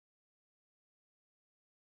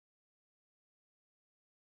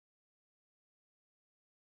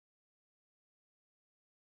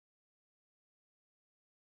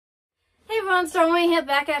Hey everyone, Stormwings here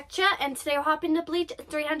back at ya, and today we're hopping to Bleach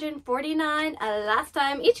 349. Last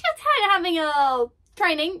time, each guy's kind of having a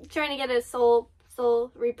training, trying to get his soul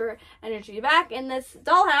reaper energy back in this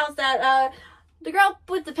dollhouse that the girl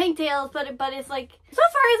with the pink tails, but it's like, so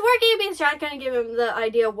far it's working, being trying to kind of give him the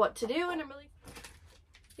idea of what to do, and I'm really,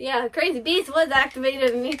 yeah, Crazy Beast was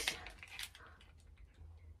activated in each.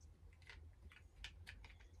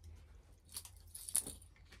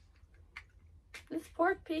 This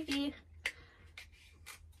poor piggy.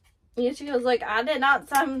 Ichigo's like, I did not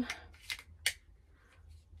summon.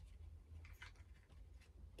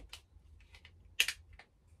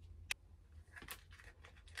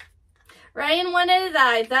 Right in one of his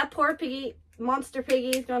eyes. That poor piggy, monster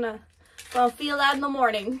piggy, is gonna feel that in the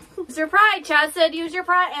morning. Use your pride. Chad said use your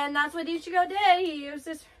pride, and that's what Ichigo did. He used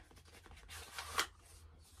his.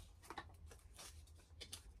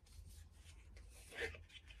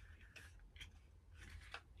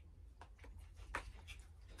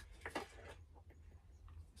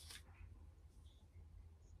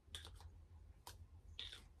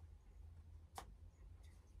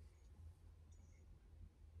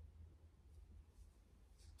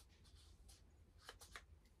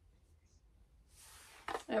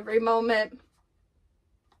 Every moment.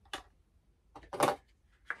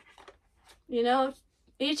 You know,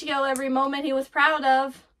 Ichigo, every moment he was proud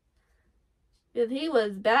of. Because he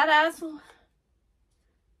was badass.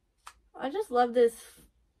 I just love this,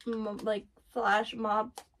 like, flash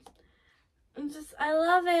mob. I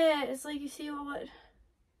love it. It's like you see what...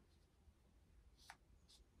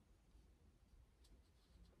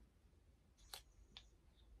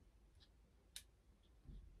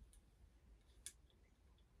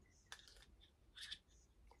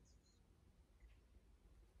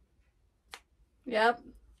 Yep.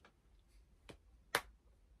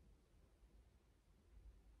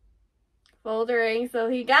 Foldering, so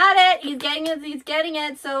he got it. He's getting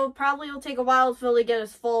it, so probably it'll take a while to fully get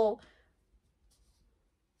his full.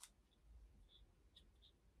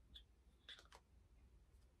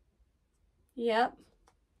 Yep.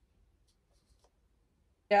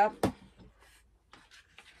 Yep.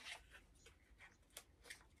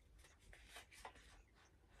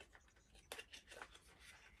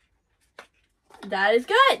 That is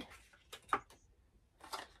good.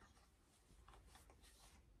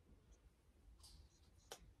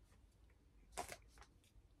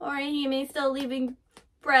 Orihime still leaving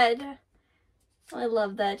bread. I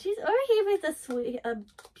love that. Orihime's a sweet,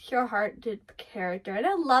 pure-hearted character, and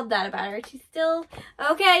I love that about her. She's still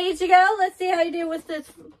okay. Ichigo, let's see how you do with this.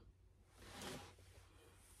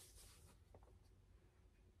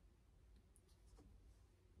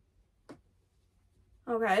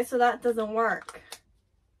 Okay, so that doesn't work.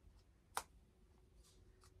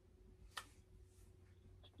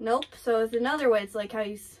 Nope. So it's another way. It's like how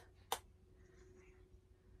you.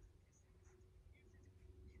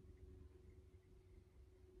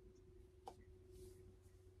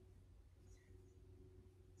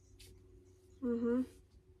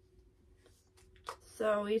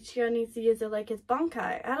 So Ichigo needs to use it like his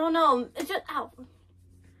Bankai. I don't know. It's just ow. I'm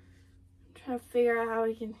trying to figure out how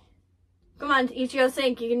he can. Come on, Ichigo,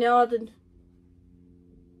 think. You know how to.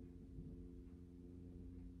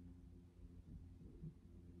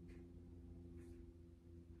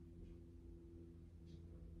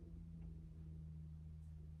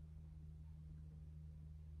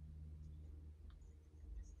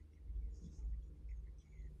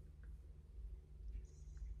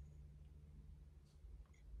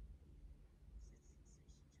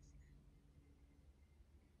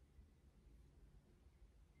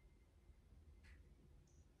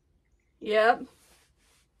 Yep.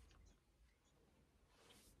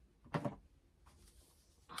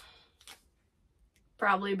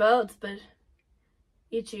 Probably both, but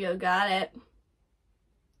Ichigo got it.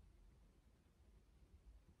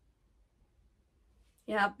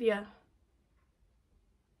 Yep, yeah.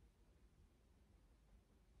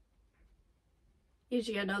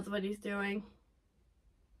 Ichigo knows what he's doing.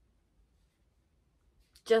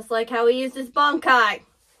 Just like how he used his Bankai.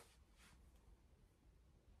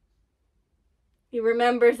 He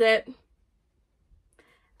remembers it.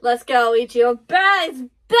 Let's go, Ichigo. He's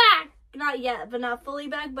back! Not yet, but not fully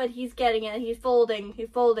back, but he's getting it. He's folding. He's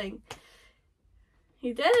folding.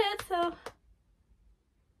 He did it, so.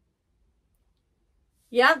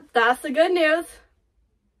 Yep, that's the good news.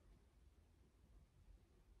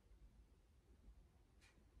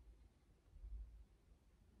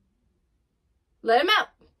 Let him out.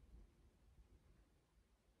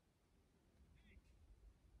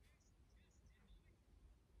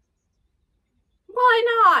 Why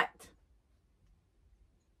not?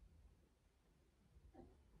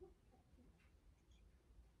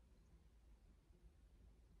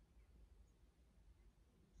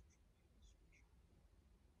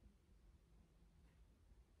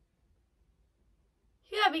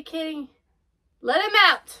 You gotta be kidding. Let him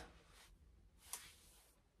out.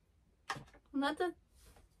 Let the...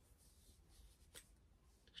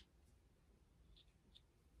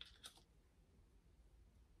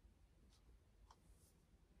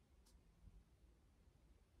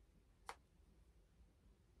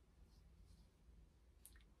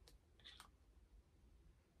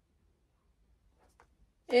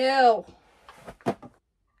 Ew.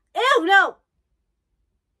 Ew, no.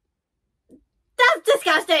 That's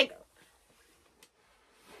disgusting.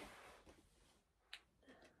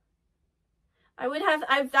 I would have,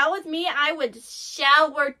 if that was me, I would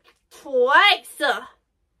shower twice.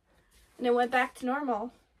 And it went back to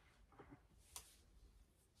normal.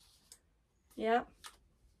 Yep.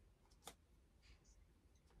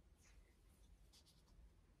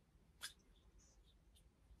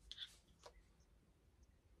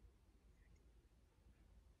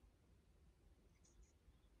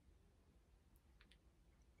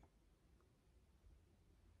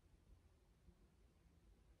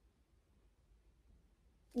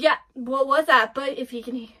 Yeah, what was that? But if you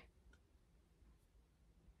can hear.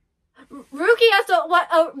 Rukia, so what?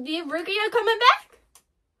 Oh, Rukia coming back?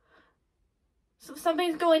 So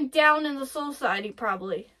something's going down in the Soul Society,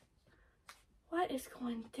 probably. What is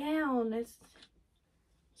going down?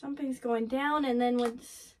 Something's going down, and then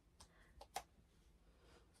what's...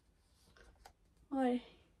 What?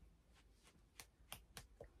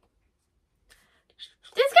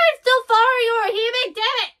 This guy's still following Orihime.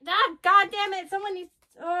 Damn it! Ah, God damn it! Someone needs...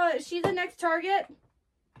 Oh, is she the next target?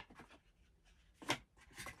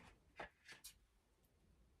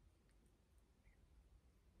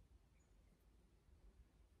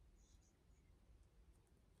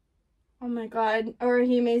 Oh my God,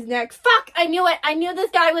 Orihime's next. Fuck! I knew it! I knew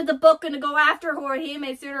this guy with the book gonna go after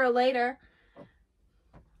Orihime sooner or later.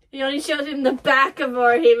 He only showed him the back of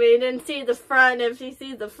Orihime. He didn't see the front. If he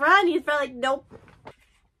sees the front, he's probably like, nope.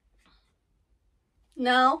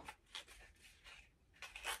 No.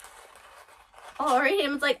 Oh,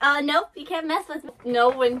 Orihime's like, nope, you can't mess with me. No,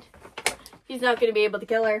 when he's not gonna be able to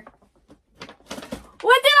kill her.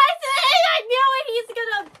 What did I say? I knew it! He's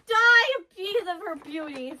gonna die because of her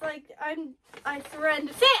beauty. He's like, I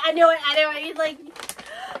surrender. See, I knew it. He's like,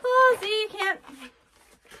 oh, see, you can't.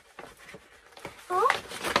 Oh.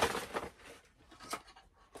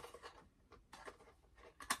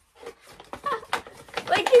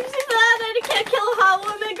 Like, you see that? I can't kill a hot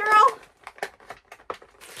woman, girl.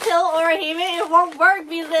 Kill Orihime, it won't work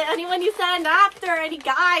because anyone you send after, any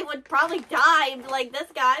guy would probably die like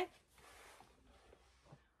this guy.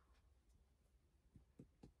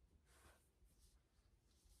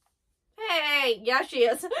 Hey, yeah, she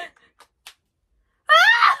is.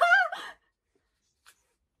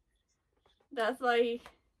 That's like...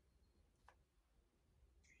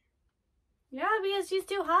 Yeah, because she's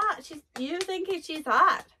too hot. You think she's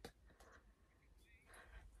hot.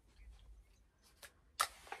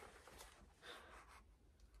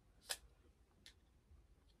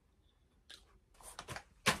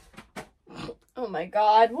 Oh my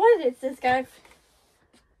God, what is this guy?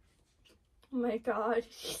 Oh my God,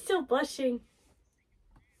 she's still blushing.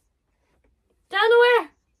 Down to where?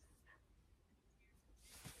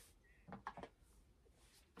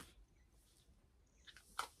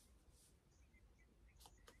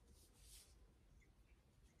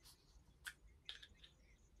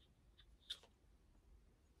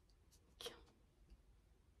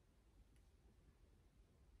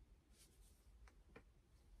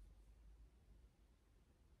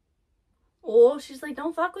 Oh, she's like,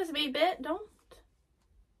 don't fuck with me, bitch. Don't.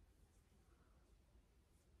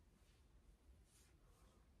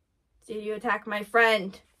 Did you attack my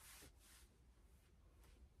friend?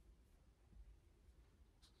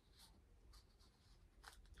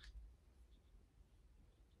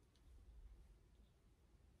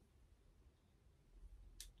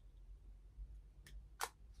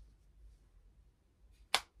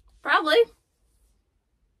 Probably.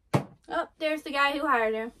 Oh, there's the guy who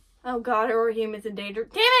hired him. Oh God, Orihime's in danger.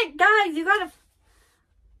 Damn it, guys, you gotta...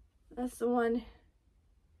 That's the one.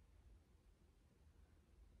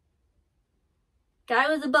 Guy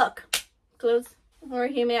with the book. Close.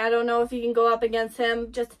 Orihime, I don't know if you can go up against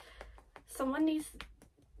him. Just... Someone needs...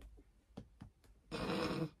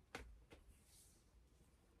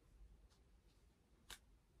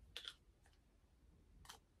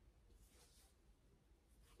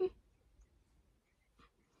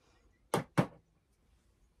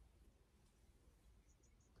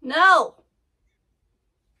 No!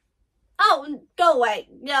 Oh, go away.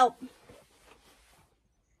 No.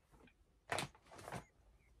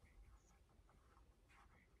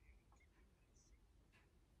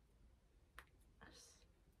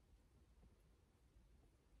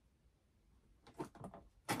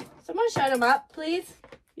 Someone shut him up, please.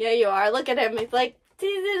 Yeah, you are. Look at him. He's like...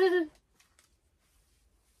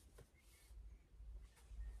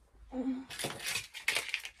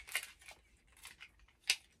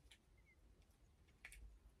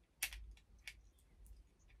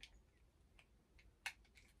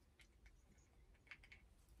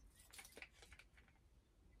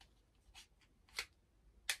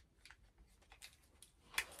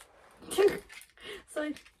 So...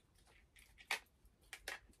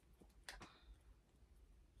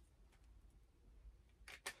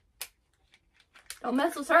 Don't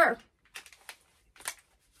mess with her.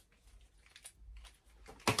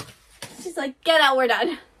 She's like, get out, we're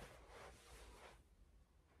done.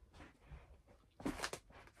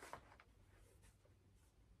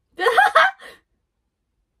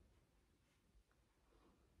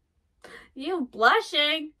 You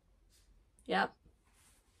blushing. Yep.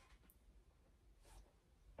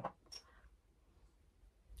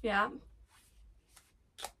 Yeah.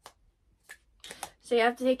 So you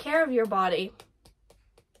have to take care of your body.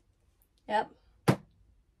 Yep.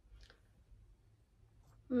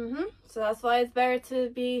 So that's why it's better to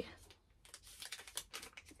be...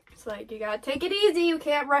 It's like, you gotta take it easy. You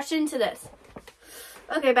can't rush into this.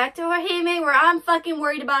 Okay, back to Hime, where I'm fucking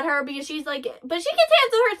worried about her because she's like... But she can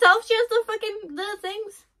handle herself. She has the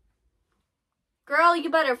things. Girl, you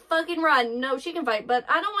better fucking run. No, she can fight, but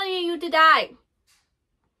I don't want you to die.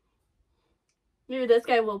 Maybe this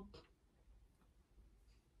guy will...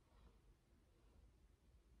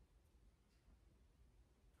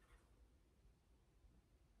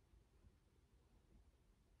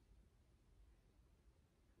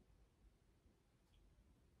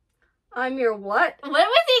 I'm your what? What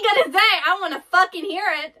was he gonna say? I want to fucking hear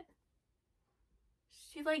it.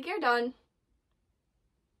 She's like, you're done.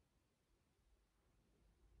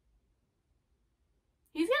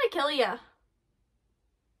 He's gonna kill ya.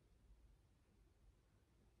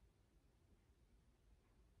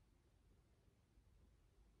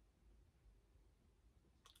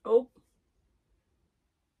 Oh.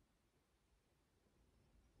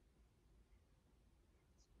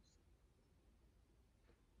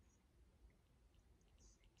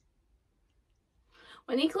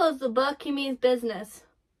 When he closed the book, he means business.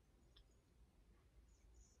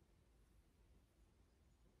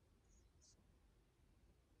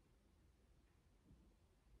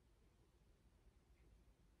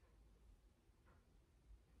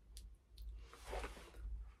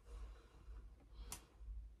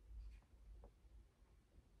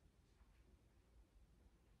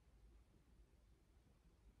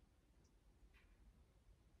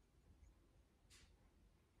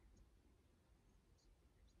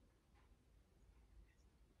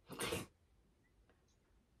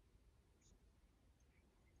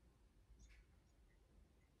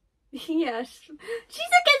 Yeah, she's a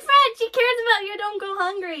good friend. She cares about you. Don't go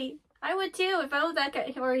hungry. I would too if I was that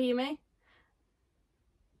guy or Hime.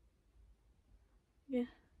 Yeah.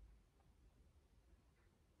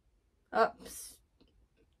 Oops.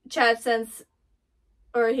 Chad sends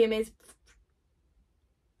Hime's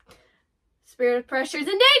spirit of pressure is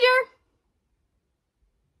in danger.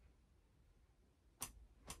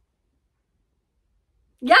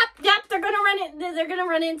 Yep, they're gonna run it. They're gonna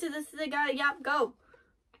run into the guy. Yep, go.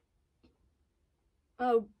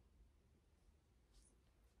 Oh.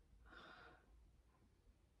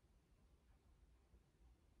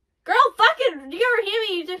 Girl, fucking, you're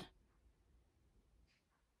Hime, you just...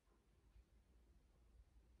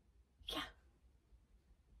 Yeah.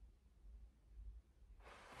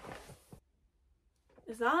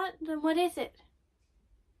 Is that? Then what is it?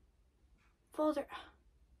 Folder.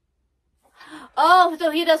 Oh, so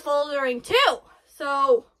he does foldering too.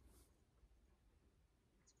 So...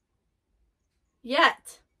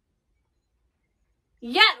 Yet.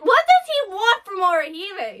 What does he want from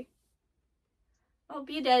Orihime? Oh,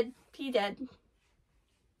 be dead. He dead.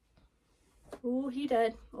 Oh, he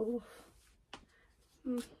dead. Oh.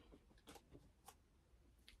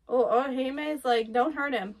 Oh, Orihime is like, don't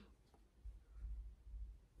hurt him.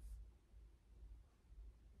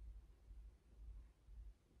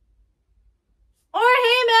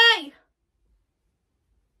 Orihime!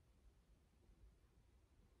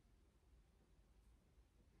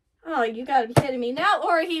 Oh, you gotta be kidding me. Now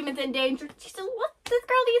Orihime's in danger. She said, what? This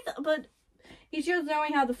girl needs... But he's just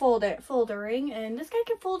knowing how to foldering. And this guy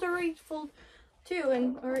can fold too.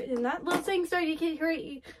 And that little thing started to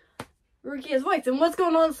hear Rukia's voice. And what's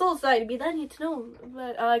going on the soul side? I need to know.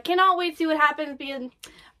 But cannot wait to see what happens. Because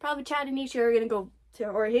probably Chad and Nisha are going to go to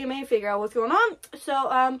Orihime, figure out what's going on.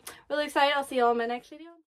 So, really excited. I'll see y'all in my next video.